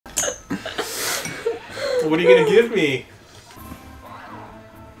What are you gonna give me?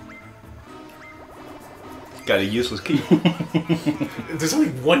 Got a useless key. There's only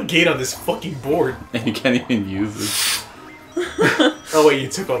one gate on this fucking board. And you can't even use it. Oh wait, you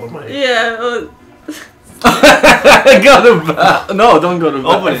took all the money. Yeah. Go to bath. No, don't go to bath.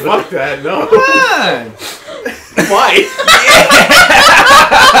 Oh, but fuck that, no. Come on. Why?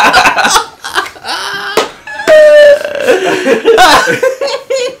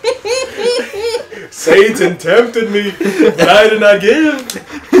 Satan tempted me, but I did not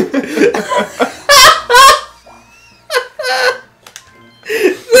give.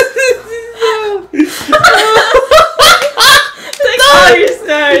 Take all your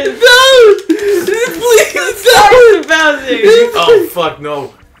stars. No! Please, Stars and Bowser. Oh fuck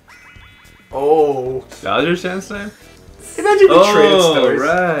no. Oh. Bowser chance time? Imagine we traded Oh, stars.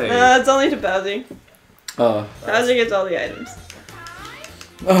 right. No, it's only to Bowser. Oh. Bowser gets all the items.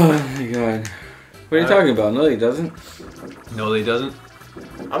 Oh my god. What are you talking about? No, he doesn't. No, he doesn't.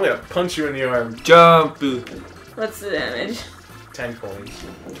 I'm gonna punch you in the arm. Jump. What's the damage? 10 coins.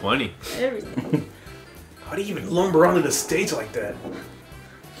 20. Everything. How do you even lumber onto the stage like that?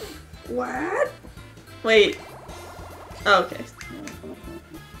 What? Wait. Oh, okay.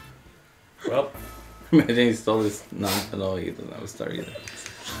 Well, Imagine he stole this. No, no, he doesn't have a star either.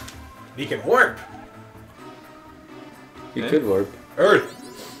 he can warp. He Eh? could warp. Earth.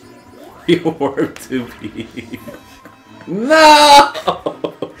 He warped to be. No!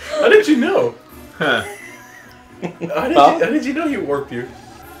 How did you know? Huh. How did you know he warped you?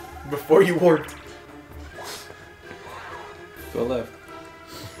 Before you warped. Go left.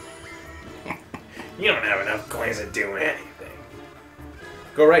 You don't have enough coins to do anything.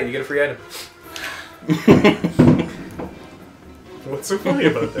 Go right, you get a free item. What's so funny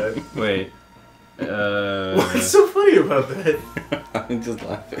about that? Wait. What's so funny about that? I'm just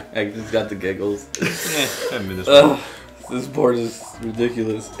laughing. I just got the giggles. I haven't been this one. Ugh, this board is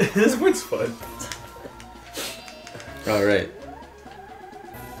ridiculous. This one's fun. Alright.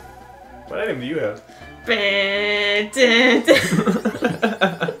 What item do you have? I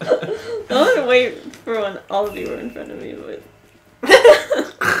want to wait for when all of you were in front of me, but...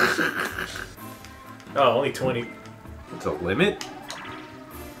 Oh, only 20. It's a limit?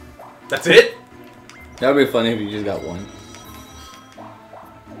 That's it? That would be funny if you just got one.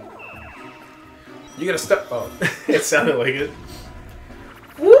 You gotta stop. Oh, it sounded like it.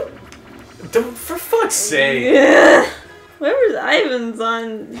 Whoop! Don't, for fuck's sake. Yeah. Whoever's Ivan's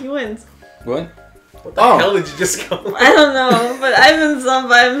on, he wins. What? What the Oh. hell did you just go? I don't know, but Ivan's on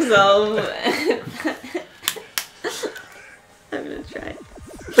by himself. I'm gonna try.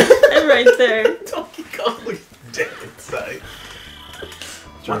 I'm right there. Donkey Kong was dead inside.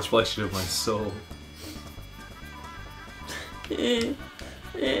 It's a reflection of my soul. Yeah.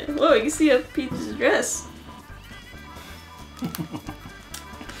 Whoa, you can see up Peach's dress.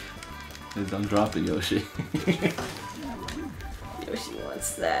 Hey, don't drop it, Yoshi. Yoshi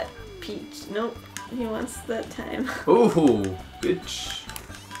wants that Peach. Nope, he wants that time. Ooh, bitch.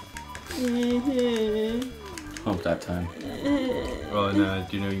 Hope that time. Oh, no,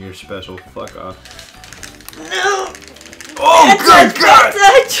 you know you're special. Fuck off. No! Oh, Touch,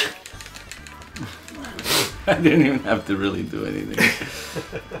 touch! I didn't even have to really do anything.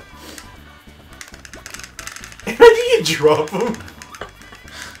 Imagine you drop him.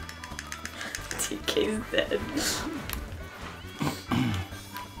 TK's dead.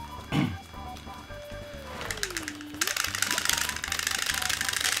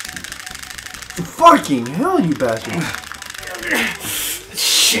 Fucking hell, you bastard.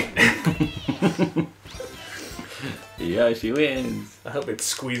 Shit. Yoshi wins. I hope it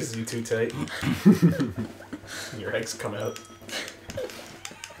squeezes you too tight. Your eggs come out.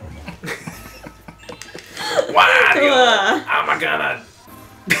 Wario! I'm gonna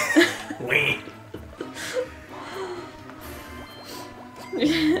win.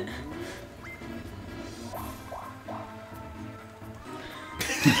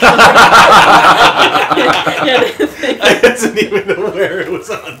 I wasn't even aware it was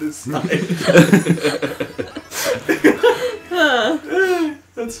on this side.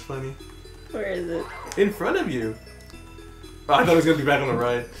 That's funny. Where is it? In front of you. Oh, I thought it was gonna be back on the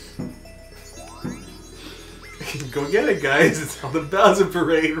ride. Go get it, guys. It's on the Bowser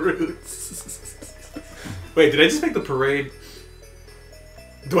Parade routes. Wait, did I just make the parade?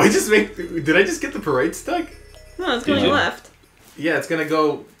 Did I just get the parade stuck? No, it's going you? left. Yeah, it's gonna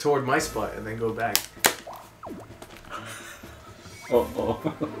go toward my spot and then go back. Oh.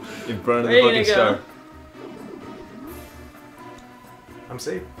 In front of Where the are you fucking gonna star. I'm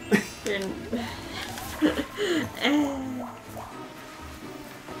safe. You're in...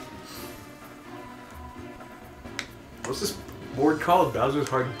 What's this board called? Bowser's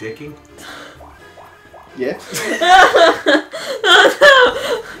Hard Dicking? Yeah.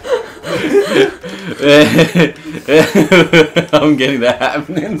 I'm getting that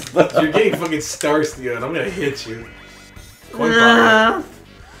happening stuff. You're getting fucking star steel and I'm gonna hit you. Coin Nah. pocket.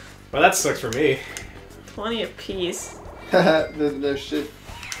 Well, that sucks for me. 20 apiece. No shit.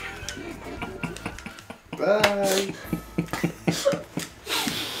 Bye.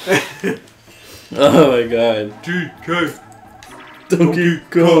 Oh my god. DK. Donkey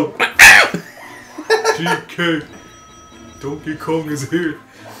Kong. DK. Donkey Kong is here.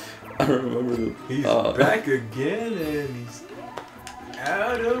 I remember the. He's back again and he's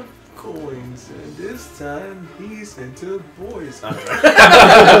out of coins. And this time he's into boys. I don't know.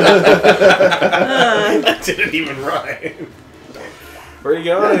 That didn't even rhyme. Where you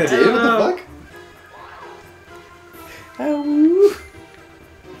going? God damn, what the fuck? Ow.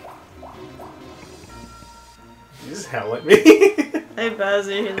 You just howl at me. Hey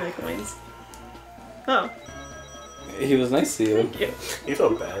Bowser, here's my coins. Oh, He was nice to you. thank you. You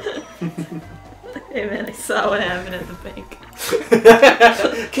felt bad. Hey man, I saw what happened at the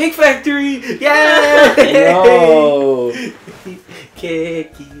bank. Cake Factory! Yay! No.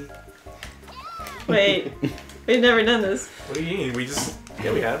 Cakey. Wait, we've never done this. What do you mean? We just...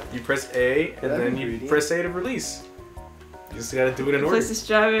 Yeah, we have. You press A, and then you press A to release. You just gotta do it in order. Place a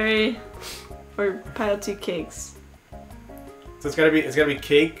strawberry or pile 2 cakes. So it's gotta be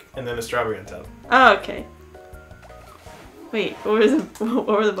cake, and then a strawberry on top. Oh, okay. Wait, what were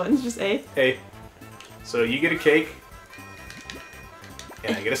the buttons? Just A? A. So you get a cake,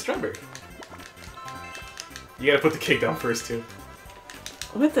 and I get a strawberry. You gotta put the cake down first, too.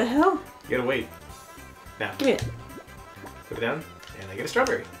 What the hell? You gotta wait. Now, Give me it. put it down, and I get a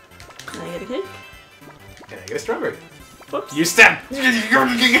strawberry. Can I get a cake? And I get a strawberry. Whoops. You step!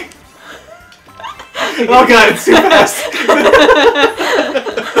 Oh god, it's too fast!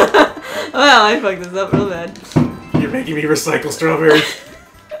 Well, I fucked this up real bad. You're making me recycle strawberries.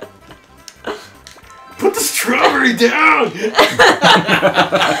 Put the strawberry down!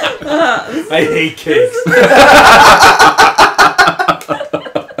 I hate cakes.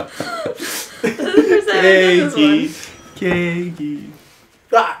 This is the first time I've done this one. Cakey.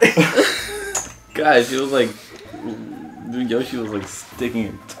 Ah. Guys, she was like. Yoshi was like sticking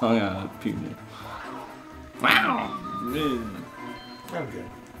her tongue out at people. Wow. I'm good.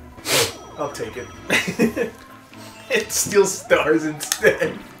 I'll take it. It steals stars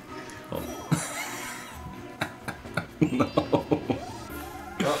instead. Oh. No.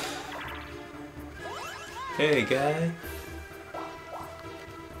 Oh. Hey, guy.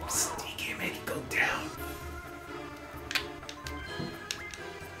 Sneaky, make it go down.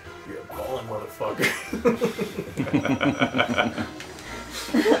 You're a ballin' motherfucker.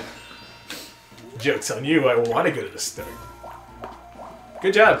 Joke's on you, I want to go to the start.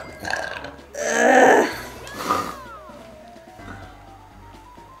 Good job.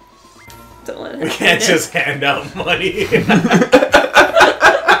 Don't let it We can't just hand out money.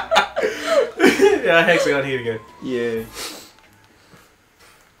 Yeah, Hexagon Heat again. Yeah.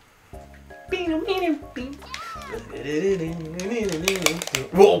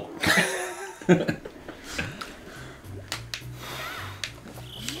 Whoa!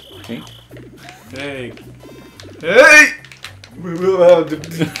 Okay. Hey! Hey!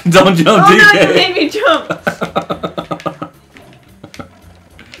 Don't jump, Oh no, you DK. made me jump!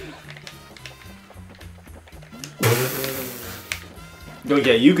 Oh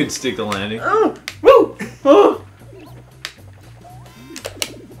yeah, you can stick the landing. Oh! Woo! Oh!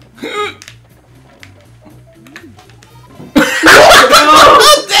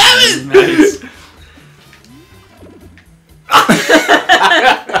 Nice.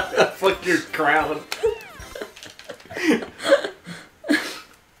 Fuck your crown.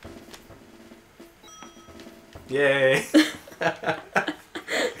 Yay. Got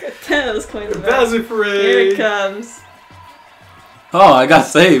 10 of those coins The back. Bowser Here Parade. it comes. Oh, I got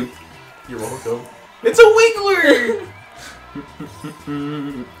saved. You're welcome. It's a Wiggler!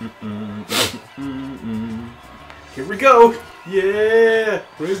 Here we go. Yeah.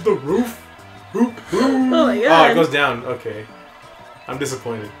 Where's the roof? Hoop, hoop. Oh my Oh, god. it goes down. Okay. I'm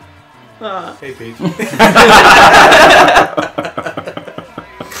disappointed. Aw. Hey, Peach.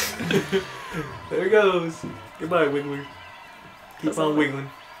 There it goes. Goodbye, Wiggler. Keep on wiggling.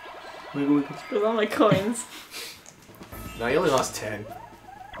 Wiggle, wiggle. With all my coins. Now you only lost 10.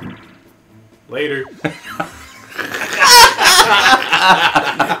 Later.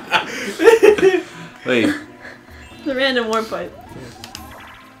 Wait. The random warp pipe.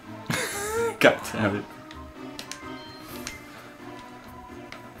 God damn it.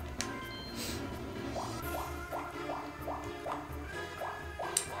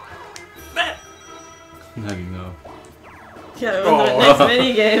 How do you know? Yeah, it was the next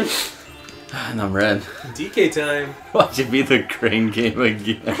mini game. And I'm red. DK time. Watch it be the crane game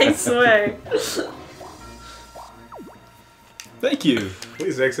again. I swear. Thank you.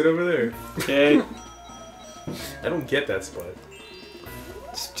 Please exit over there. Okay. I don't get that spot.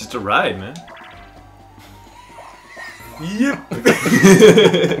 It's just a ride, man. Yep.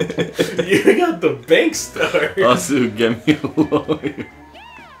 You got the bank star. Also, get me a lawyer.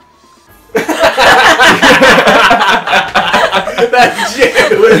 That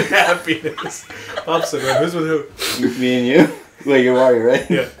genuine happiness. Opposite, man. Who's with who? Me and you? Wait, you're Wario, right?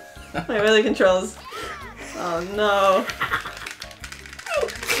 Yeah. Wait, where are the controls? Oh no.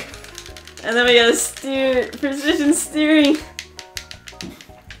 And then we gotta steer, precision steering.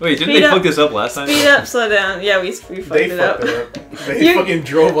 Wait, didn't Speed they up. fuck this up last time? Speed up, slow down. Yeah, we fucked They it fucked up. it up. They You- fucking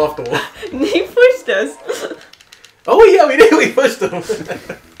drove off the wall. He pushed us. Oh yeah, we did. We pushed them.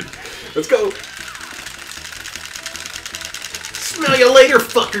 Let's go. Smell you later,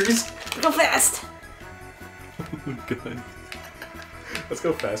 fuckers. Go fast. Oh, God. Let's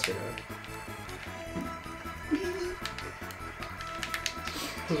go faster now.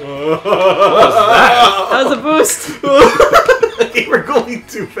 That was a boost. Okay, we're going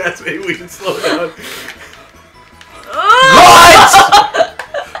too fast. Maybe we should slow down.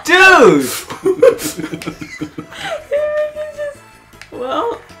 Dude!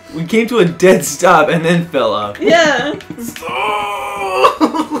 Well, We came to a dead stop and then fell off. yeah. Oh!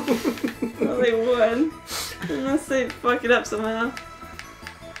 Well, they would. Unless they fuck it up somehow.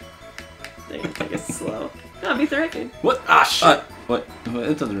 They're gonna take us slow. No, beat the record. What? Ah, shit. What?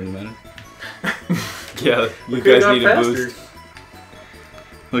 It doesn't really matter. Yeah, you We could've guys gone need a faster. boost.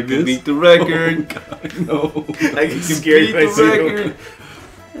 Like You beat the record. No. I get scared Beat when I the see record.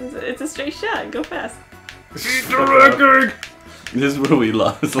 It's a straight shot. Go fast. Beat the record. This is where we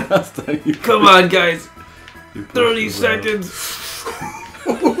lost last time. You Come on, guys. you pushed 30 us out. seconds.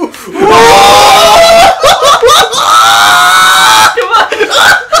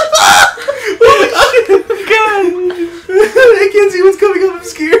 I can't see what's coming up. I'm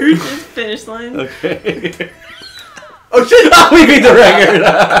scared. It's finish line. Okay. Oh shit! We beat the record!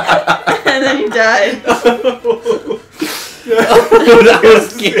 And then you died. That was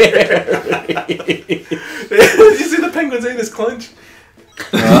scary. Did you see the penguins in this clinch?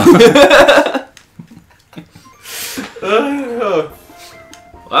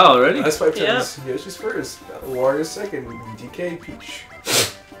 Wow, already? Last 5 Yep. turns. Yoshi's first. Wario's second. DK Peach.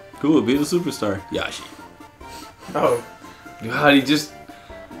 Cool, be the superstar. Yoshi. Oh, God, he just...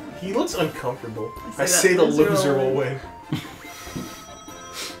 he looks uncomfortable. I I say say that the loser loser will will win.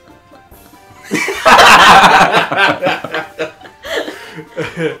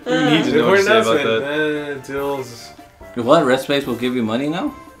 We need to know what to say about that. Dills. What? Red Space will give you money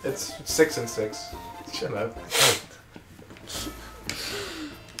now? It's 6 and 6. Shut up.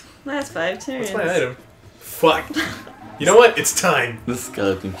 Last 5 turns. That's my item. Fuck. You know what? It's time. The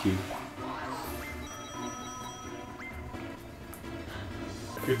skeleton cube.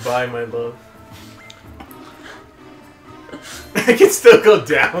 Goodbye, my love. I can still go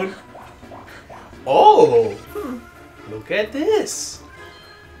down. Oh! Look at this.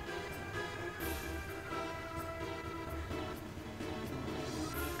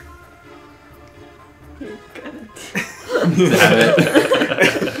 You're gonna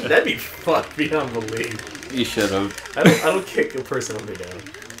That'd be fucked beyond belief. You should have. I don't kick a person on the down.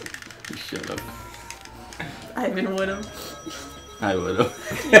 You should have. Ivan would have. I would have.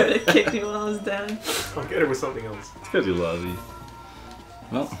 You would have kicked me while I was down. I'll get her with something else. It's because you love me.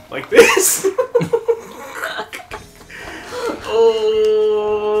 Well, Like this.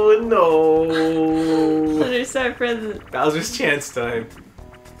 Oh no. Understar present. Bowser's chance time.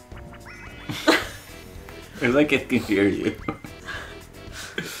 it's like it can hear you.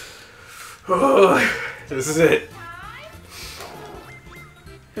 Oh, this is it.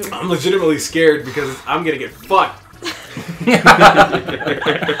 I'm legitimately scared because I'm gonna get fucked.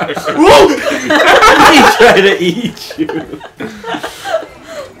 Whoa! He tried to eat you.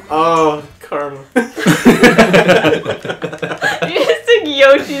 Oh, karma. You just took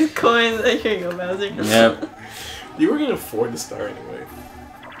Yoshi's coins. Here you go, Bowser. Yep. You were gonna afford the star anyway.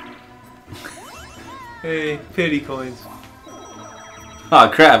 Hey, pity coins. Oh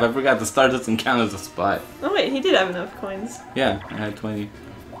crap, I forgot the star doesn't count as a spot. Oh wait, he did have enough coins. Yeah, I had 20.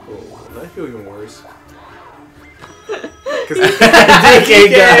 Oh, I feel even worse.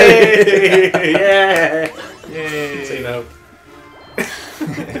 DK got it. Yeah. Yay. So, you know.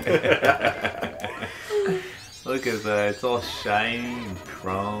 Look at that. It's all shiny and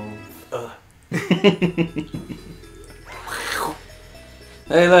chrome.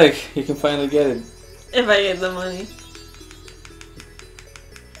 Hey look, you can finally get it. If I get the money.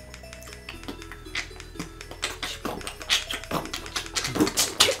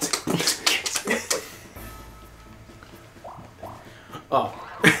 Oh.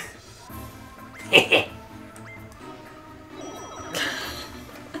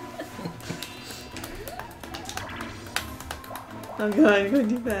 Oh god, you're going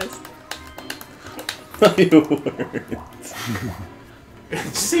too fast. You weren't. Did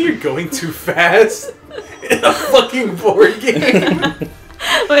you say you're going too fast? In a fucking board game?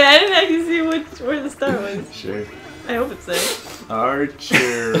 Wait, I didn't actually see where the star was. Sure. I hope it's there.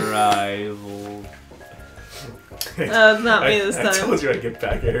 Archer rival. It's not me this I time. told you I'd get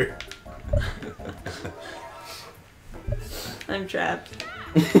back at her. I'm trapped.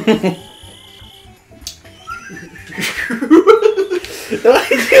 Why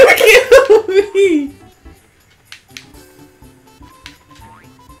did you kill me?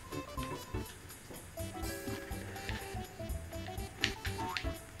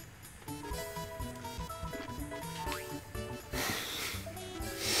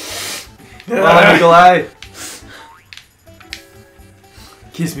 Oh, Nikolai!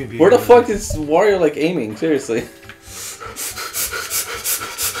 Kiss me, baby. Where the fuck is Wario like aiming? Seriously.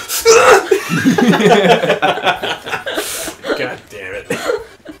 God damn it.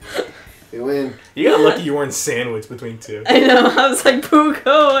 You win. You got lucky you weren't sandwiched between two. I know, I was like, Pooh,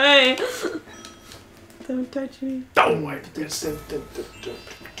 go away! Don't touch me. Don't wipe this.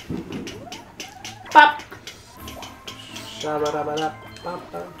 Pop!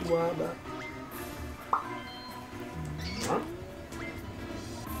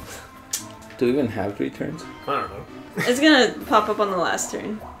 Do we even have 3 turns? I don't know. It's gonna pop up on the last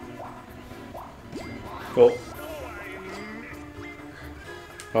turn. Cool.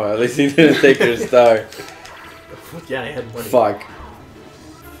 Oh, at least he didn't take your star. Yeah, I had money. Fuck.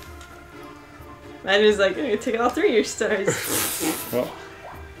 Mine was like, I'm gonna take all 3 of your stars. Well,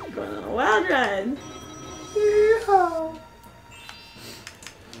 Going on a wild ride.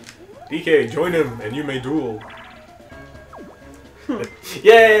 DK, join him and you may duel.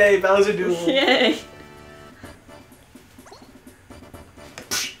 Yay, Bowser duel. Yay!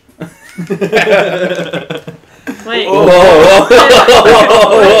 Wait, whoa, whoa,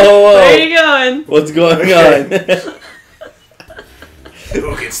 whoa, where are whoa. you going? What's going on?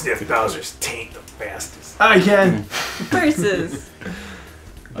 Who can sniff Bowser's taint the fastest? I can. Versus.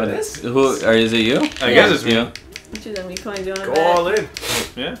 But it's, who, or is it you? I guess it's me. you. Which of them you coins you wanna Go bet? all in.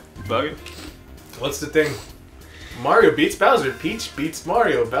 Yeah, bug it. What's the thing? Mario beats Bowser. Peach beats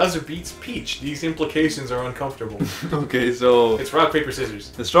Mario. Bowser beats Peach. These implications are uncomfortable. Okay, so It's rock, paper, scissors.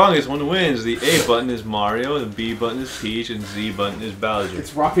 the strongest one wins. The A button is Mario, the B button is Peach, and Z button is Bowser.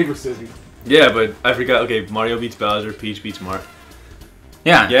 It's rock, paper, scissors. Yeah, but I forgot. Okay, Mario beats Bowser, Peach beats Mario.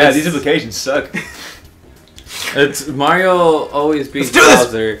 Yeah. Yeah, it's- these implications suck. It's Mario always beats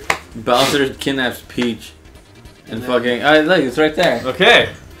Let's do this! Bowser. Bowser kidnaps Peach. And fucking. Oh, look, it's right there. Okay.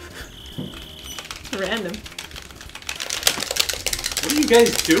 Random. What are you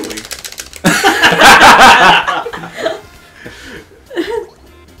guys doing?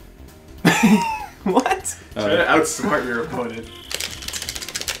 What? Try to outsmart your opponent.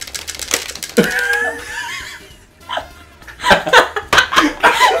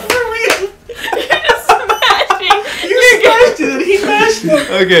 You're just smashing! You smashed it and he smashed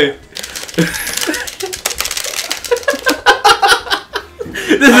it. Okay.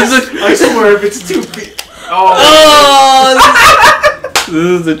 This is I swear if it's 2 feet. Oh. Oh!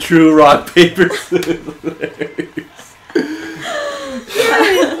 This is a true rock, paper, scissors.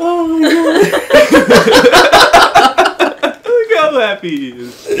 Oh Look how happy he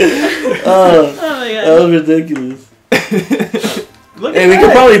is. Oh, Oh my that god. was ridiculous. Look Hey, at we could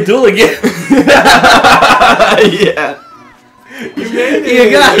that. probably duel again. Yeah. You made it.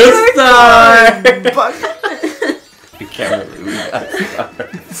 You got a star. You can't really. We got a star.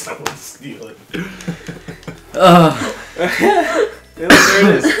 Someone steal it. Oh. Hey, look,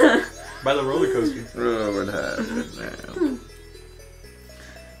 there it is. By the roller coaster.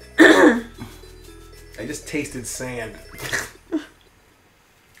 I just tasted sand.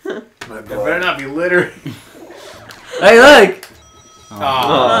 My That better not be litter. Hey, look. Aw.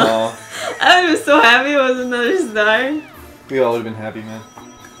 Oh. I was so happy it was another star. We all would have been happy, man.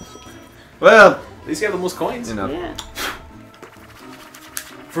 Well, At least you have the most coins. you know. Yeah.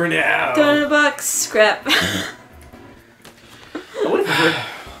 For now. $200 scrap. I would have preferred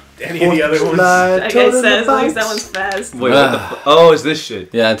any of the other ones. Like I said, as long as that one's fast. Wait, what the Oh, it's this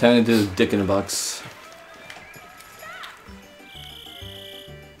shit. Yeah, time to do Dick in a Box.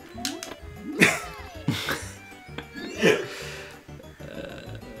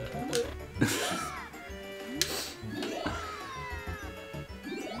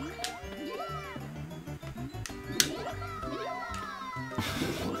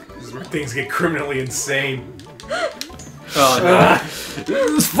 is where things get criminally insane. Oh no.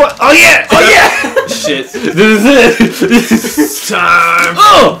 Oh yeah! Oh yeah! Shit. This is it! This is time!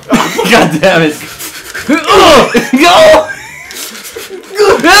 Oh! God damn it! Oh! Go!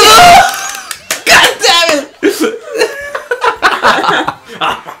 God damn it!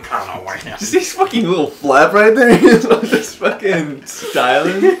 Just these fucking little flap right there. Just fucking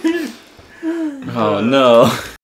styling. Oh no.